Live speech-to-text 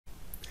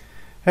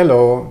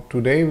Hello,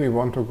 today we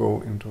want to go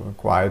into a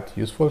quite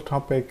useful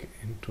topic,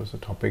 into the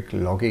topic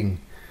logging.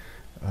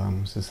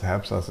 This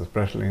helps us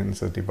especially in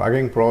the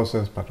debugging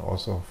process, but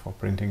also for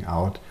printing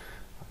out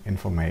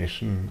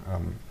information.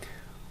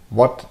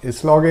 What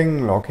is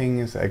logging? Logging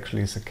is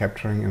actually the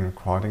capturing and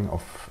recording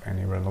of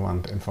any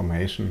relevant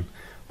information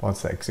about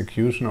the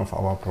execution of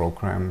our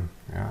program.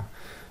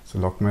 The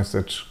log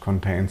message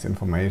contains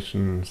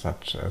information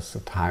such as the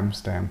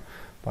timestamp,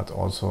 but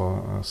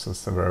also the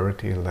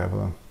severity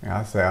level.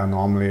 There are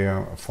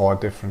normally 4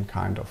 different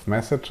kind of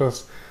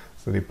messages: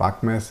 the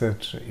debug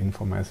message,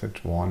 info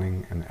message,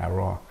 warning, and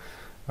error.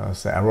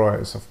 The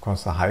error is of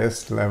course the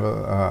highest level,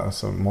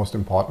 the most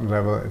important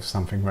level. If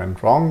something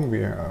went wrong,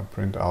 we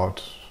print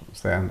out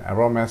an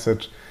error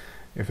message.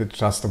 If it's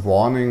just a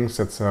warning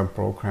that the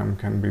program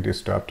can be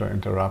disturbed or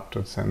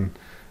interrupted, then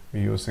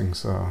we're using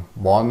the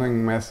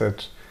warning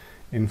message.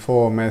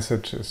 Info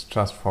message is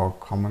just for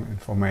common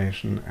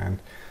information, and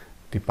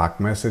debug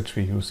message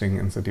we're using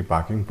in the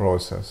debugging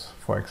process.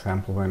 For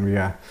example, when we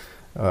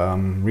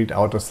read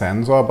out a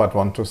sensor but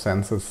want to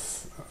send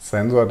this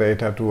sensor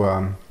data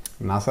to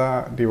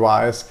another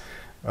device,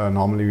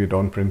 normally we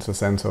don't print the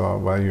sensor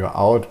value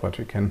out, but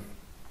we can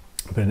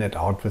print it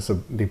out with a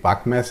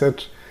debug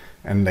message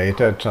and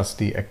later just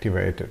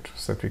deactivate it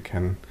so that we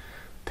can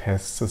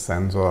test the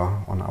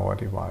sensor on our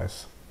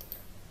device.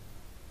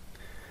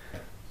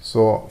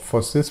 So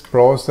for this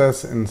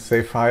process in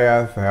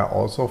Sapphire, there are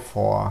also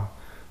 4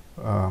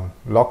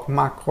 log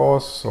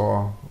macros,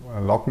 so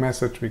a log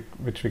message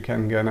which we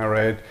can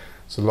generate.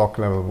 So log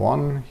level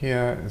 1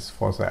 here is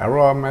for the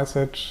error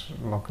message,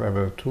 log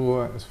level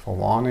 2 is for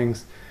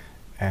warnings,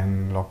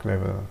 and log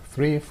level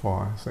 3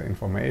 for the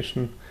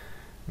information,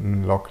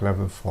 and log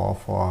level 4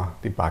 for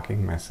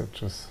debugging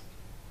messages.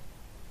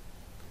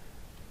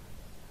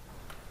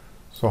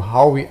 So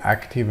how we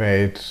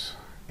activate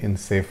in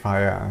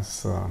Sapphire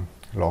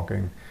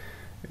logging?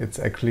 It's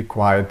actually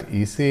quite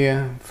easy.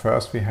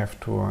 First we have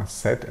to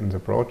set in the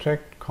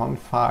project conf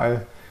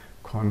file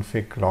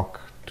config log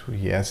to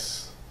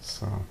yes,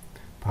 the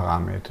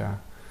parameter.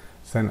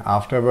 Then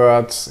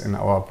afterwards in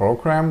our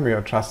program we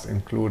are just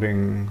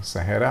including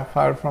the header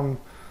file from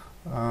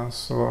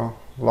the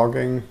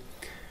logging,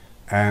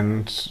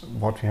 and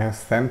what we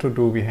have then to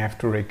do, we have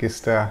to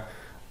register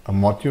a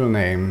module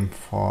name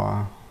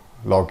for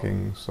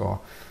logging. So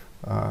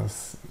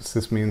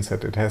this means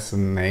that it has a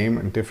name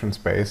in different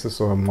spaces,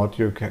 so a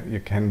module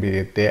can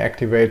be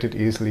deactivated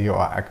easily or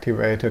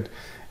activated,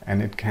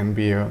 and it can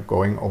be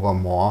going over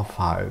more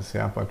files,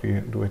 but we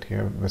do it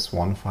here with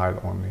 1 file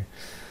only.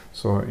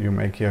 So you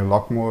make here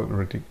log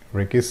mode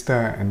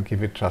register and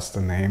give it just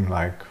a name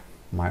like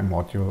my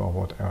module or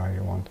whatever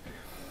you want.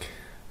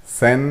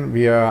 Then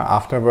we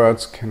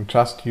afterwards can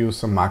just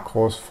use the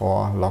macros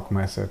for log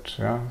message.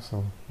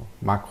 So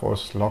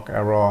macros log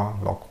error,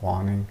 log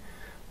warning,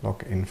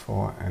 log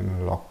info,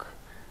 and log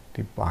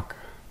debug.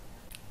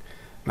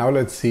 Now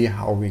let's see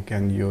how we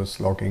can use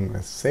logging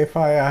with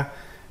Sapphire.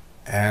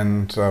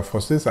 And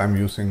for this I'm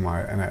using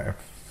my nRF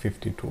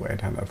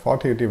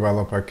 52840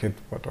 Developerkit,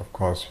 but of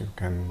course you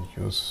can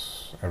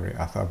use every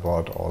other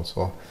board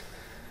also.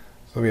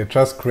 So we are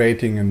just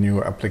creating a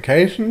new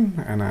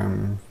application, and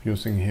I'm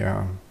using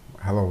here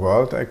Hello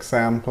World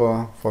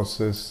example for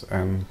this,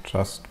 and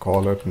just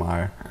call it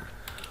my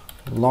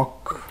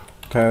log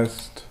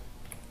test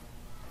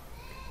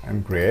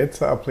and create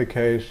the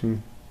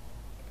application.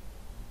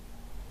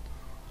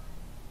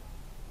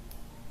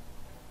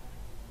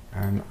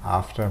 And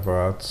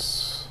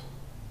afterwards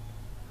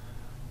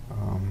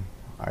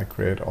I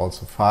create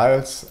also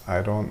files.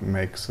 I don't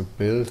make the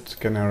build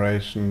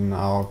generation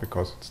now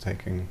because it's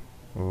taking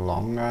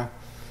longer,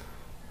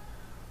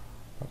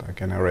 but I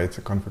generate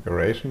the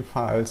configuration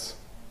files.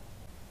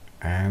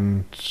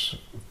 And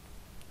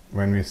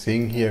when we're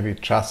seeing here, we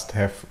just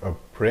have a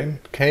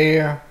print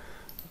k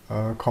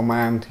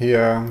command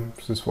here.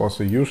 This was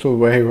the usual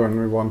way when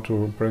we want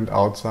to print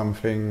out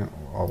something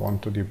or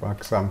want to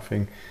debug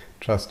something,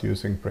 just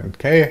using print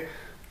k.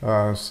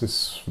 This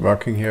is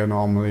working here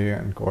normally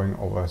and going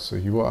over the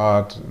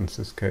UART, in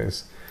this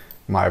case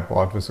my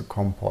board with a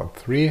COM port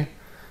 3.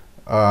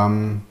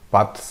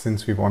 But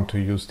since we want to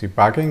use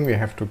debugging, we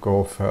have to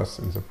go first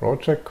in the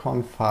project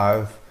conf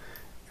file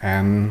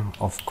and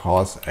of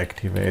course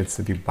activate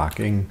the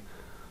debugging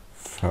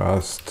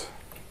first.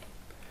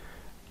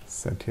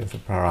 Set here the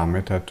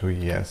parameter to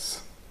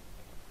yes.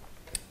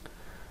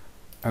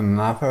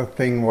 Another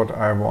thing what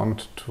I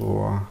want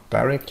to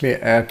directly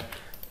add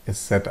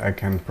is that I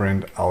can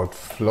print out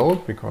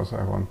float, because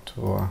I want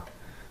to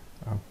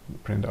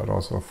print out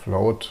also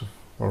float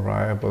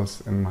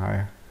variables in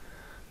my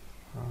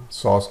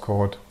source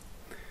code.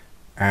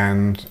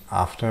 And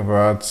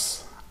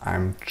afterwards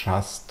I'm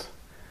just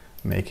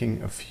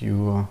making a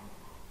few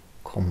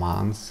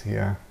commands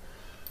here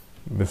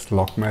with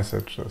log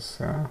messages.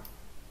 So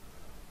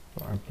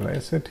I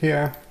place it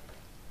here.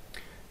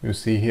 You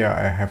see here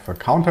I have a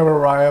counter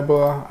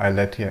variable. I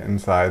let here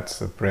inside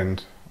the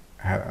print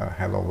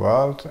hello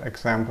world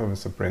example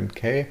with the print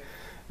k,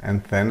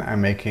 and then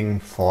I'm making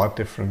 4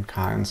 different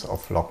kinds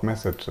of log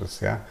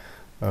messages.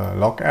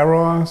 log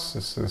errors.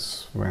 This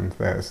is when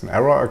there is an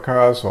error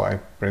occurs, so I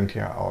print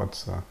here out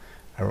the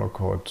error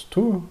code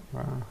 2,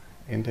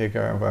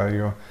 integer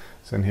value.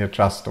 Then here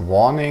just a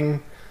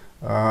warning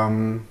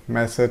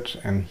message,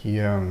 and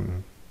here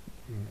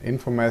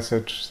info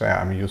message. There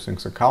I'm using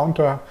the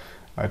counter.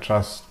 I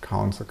just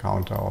count the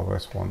counter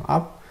always 1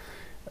 up.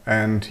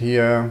 And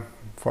here,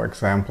 for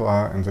example,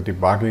 in the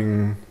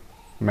debugging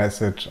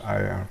message,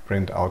 I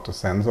print out the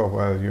sensor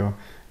value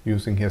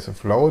using here the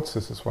floats.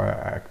 This is why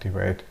I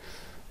activate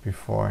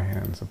before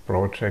here in the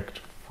project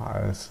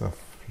files the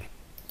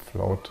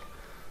float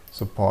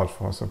support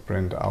for the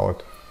print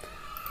out.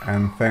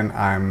 And then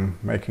I'm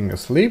making a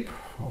sleep.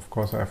 Of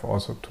course, I have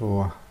also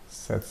to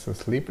set the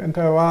sleep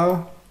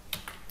interval.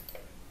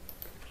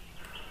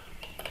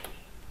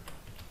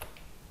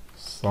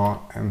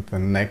 So, and the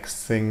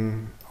next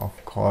thing, of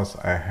course,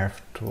 I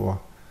have to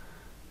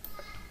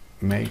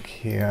make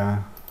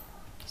here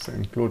the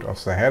include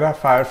of the header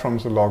file from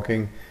the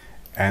logging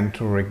and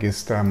to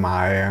register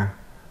my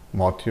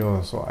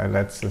module. So I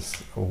let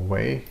this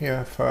away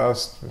here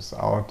first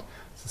without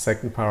the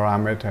second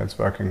parameter. It's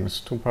working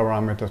with 2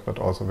 parameters, but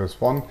also with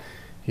 1.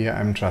 Here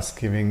I'm just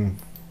giving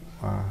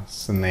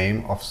the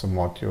name of the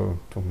module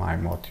to my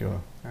module.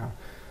 Yeah.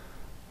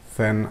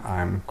 Then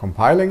I'm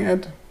compiling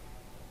it.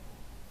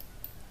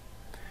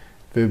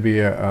 Will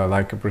be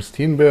like a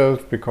pristine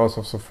build because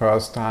of the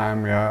first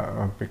time,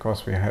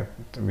 because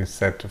we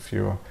set a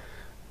few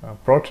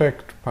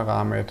project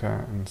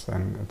parameter, and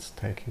then it's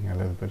taking a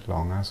little bit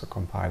longer, the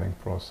compiling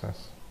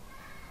process.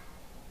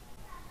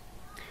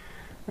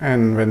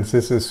 And when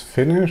this is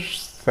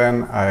finished,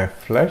 then I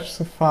flash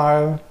the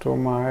file to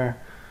my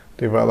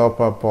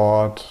developer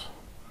board.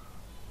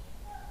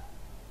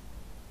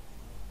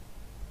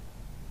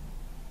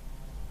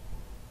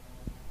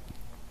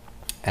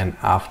 And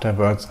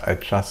afterwards, I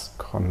just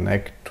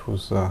connect to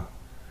the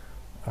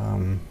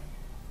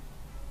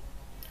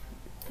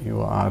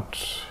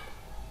UART.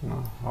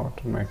 How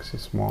to make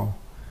this small?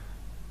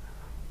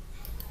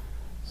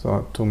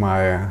 So to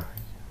my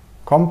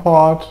COM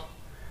port,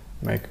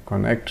 make a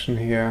connection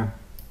here,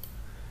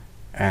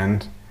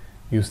 and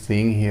you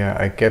seeing here,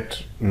 I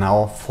get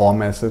now 4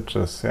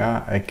 messages.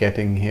 Yeah, I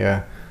getting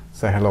here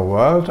the hello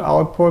world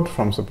output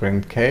from the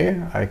print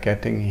K. I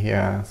getting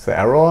here the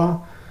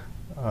error.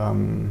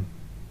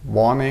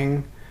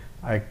 Warning,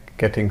 I'm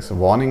getting the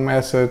warning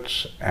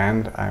message,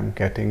 and I'm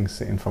getting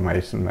the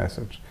information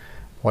message.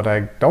 What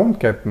I don't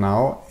get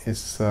now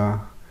is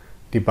the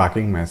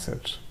debugging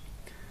message.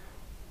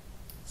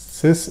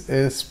 This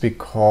is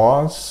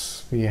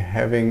because we're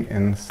having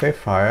in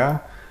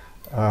Sapphire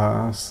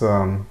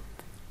the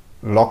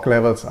log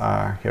levels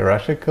are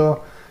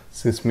hierarchical.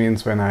 This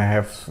means when I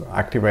have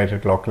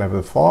activated log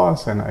level 4,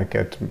 then I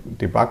get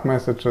debug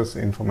messages,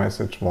 info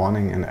message,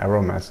 warning, and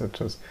error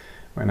messages.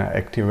 When I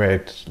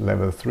activate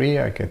level 3,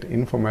 I get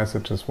info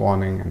messages,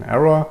 warning, and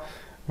error.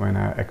 When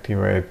I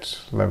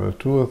activate level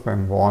 2,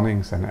 then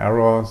warnings and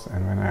errors.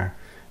 And when I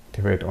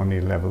activate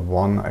only level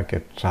 1, I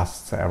get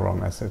just the error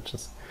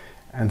messages.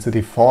 And the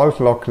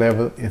default log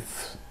level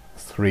is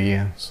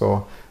 3.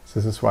 So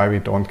this is why we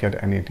don't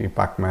get any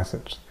debug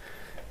message.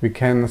 We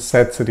can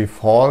set the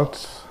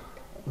default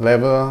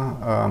level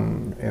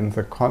in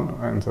the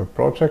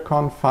project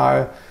conf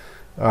file,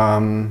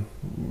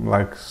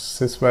 like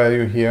this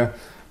value here.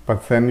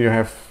 But then you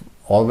have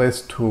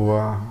always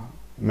to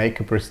make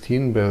a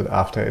pristine build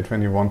after it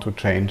when you want to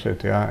change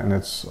it, and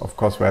it's of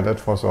course valid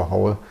for the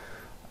whole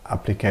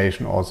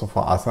application, also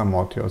for other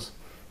modules.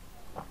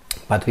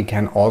 But we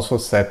can also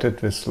set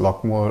it with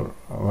log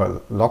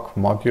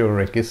module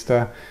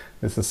register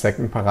with the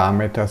second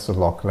parameter, the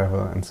log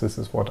level, and this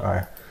is what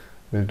I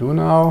will do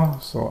now.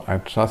 So I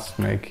just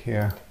make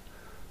here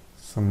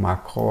the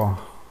macro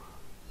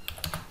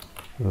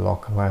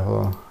log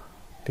level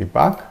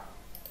debug.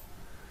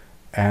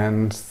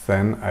 And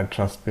then I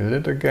just build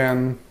it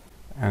again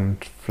and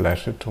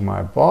flash it to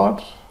my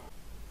board.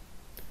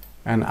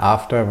 And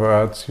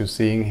afterwards, you're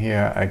seeing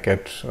here, I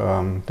get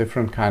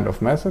different kind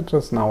of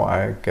messages. Now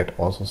I get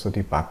also the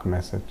debug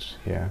message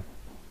here.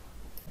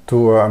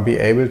 To be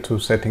able to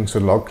setting the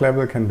log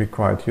level can be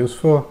quite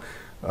useful.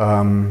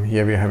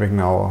 Here we're having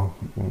now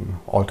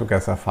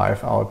altogether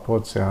 5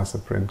 outputs, the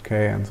print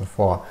K and the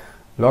 4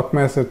 log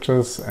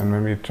messages. And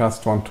when we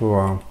just want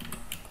to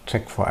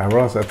check for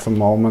errors at the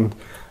moment,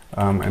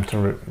 and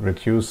to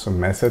reduce the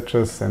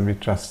messages, then we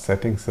just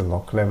setting the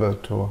log level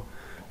to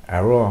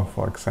error,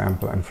 for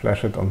example, and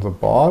flash it on the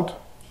board.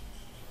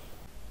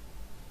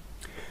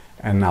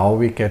 And now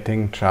we're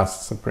getting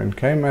just the print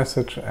K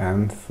message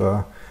and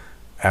the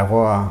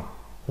error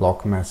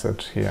log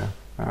message here.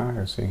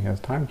 You're seeing here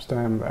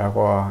timestamp,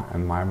 error,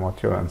 and my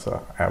module and the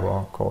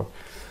error code.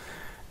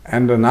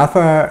 And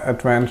another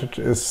advantage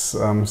is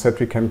that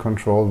we can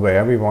control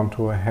where we want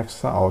to have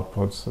the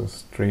outputs, the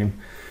stream.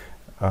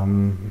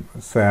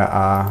 There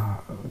are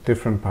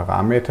different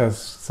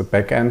parameters. The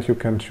backend you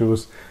can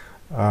choose.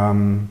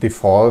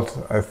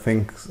 Default, I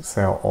think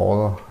they're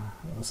all,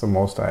 the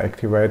most are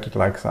activated,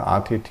 like the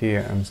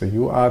RTT and the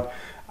UART.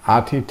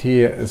 RTT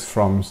is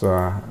from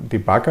the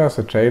debugger,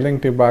 the trailing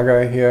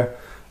debugger here.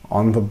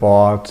 On the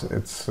board,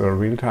 it's a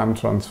real-time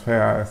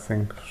transfer, I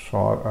think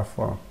short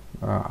for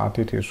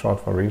RTT is short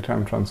for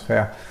real-time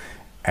transfer.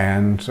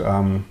 And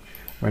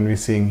when we're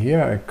seeing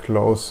here, I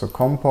close the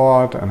COM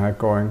port and I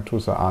go into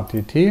the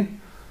RTT,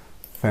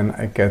 then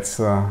I get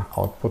the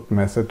output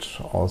message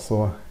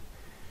also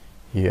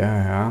here,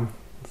 yeah.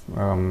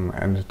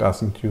 And it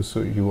doesn't use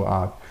the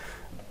UART.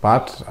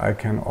 But I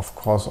can of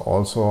course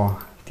also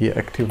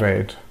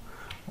deactivate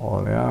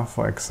all, yeah.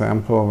 For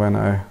example, when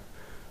I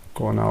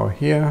go now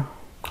here,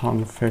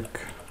 config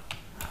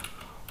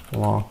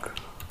log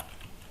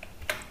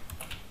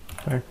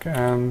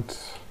backend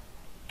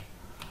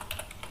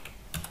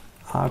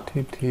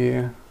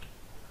RTT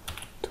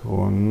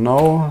to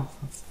no,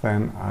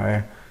 then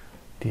I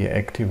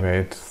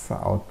deactivate the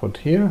output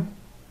here.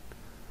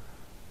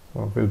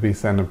 So it will be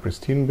then a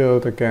pristine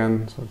build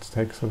again, so it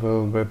takes a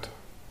little bit.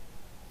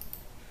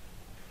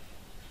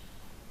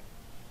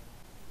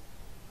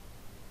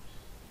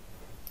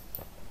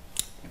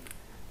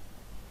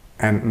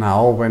 And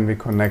now when we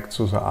connect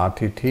to the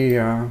RTT,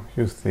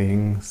 you're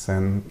seeing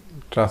then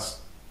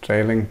just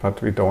trailing,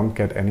 but we don't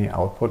get any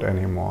output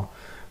anymore.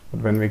 But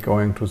when we go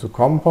into the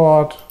COM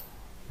port,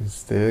 we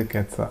still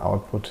get the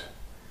output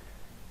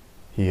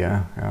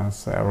here,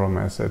 the error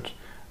message.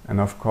 And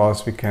of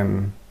course we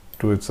can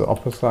do it the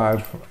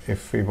opposite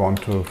if we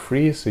want to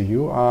freeze the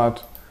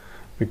UART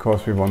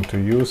because we want to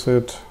use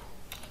it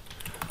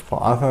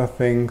for other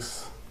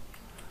things.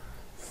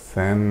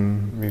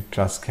 Then we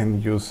just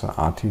can use the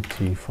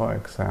RTT, for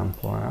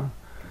example. Yeah?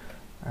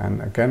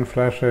 And again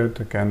flash it,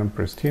 again a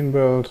pristine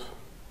build.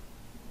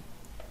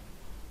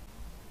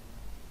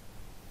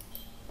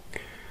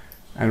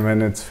 And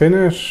when it's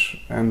finished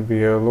and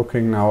we are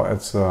looking now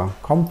at the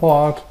COM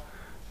port,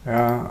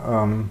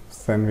 then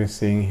we're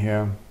seeing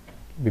here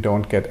we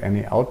don't get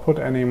any output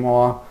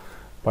anymore.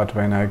 But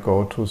when I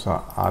go to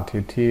the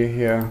RTT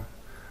here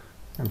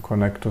and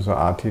connect to the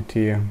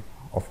RTT,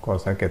 of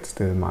course I get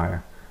still my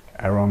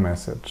error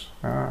message.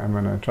 And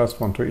when I just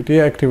want to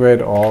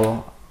deactivate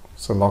all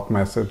the log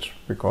message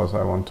because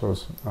I want to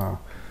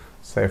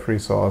save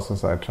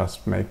resources, I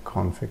just make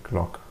config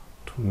log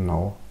to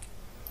no.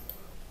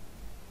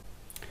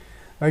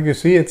 Like you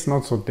see, it's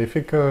not so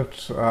difficult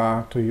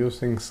to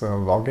using the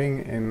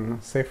logging in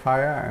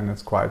Sapphire, and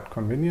it's quite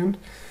convenient.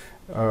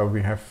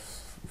 We have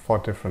 4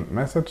 different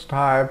message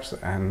types,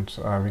 and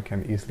we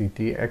can easily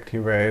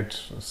deactivate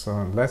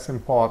the less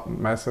important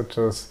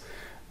messages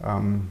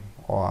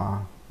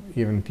or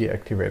even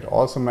deactivate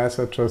all the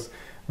messages.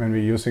 When we're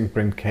using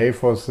print K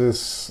for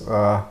this,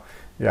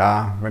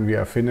 when we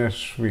are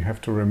finished, we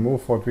have to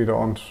remove what we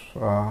don't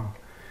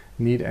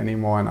need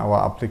anymore in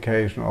our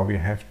application, or we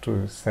have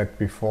to set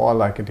before,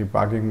 like a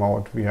debugging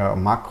mode via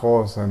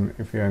macros, and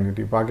if you're in a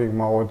debugging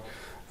mode,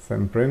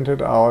 then print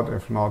it out,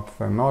 if not,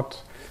 then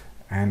not,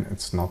 and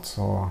it's not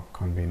so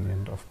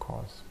convenient, of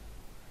course.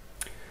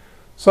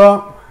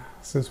 So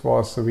this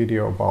was the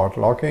video about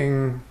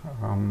logging.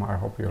 I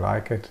hope you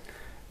like it,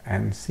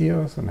 and see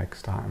you the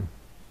next time.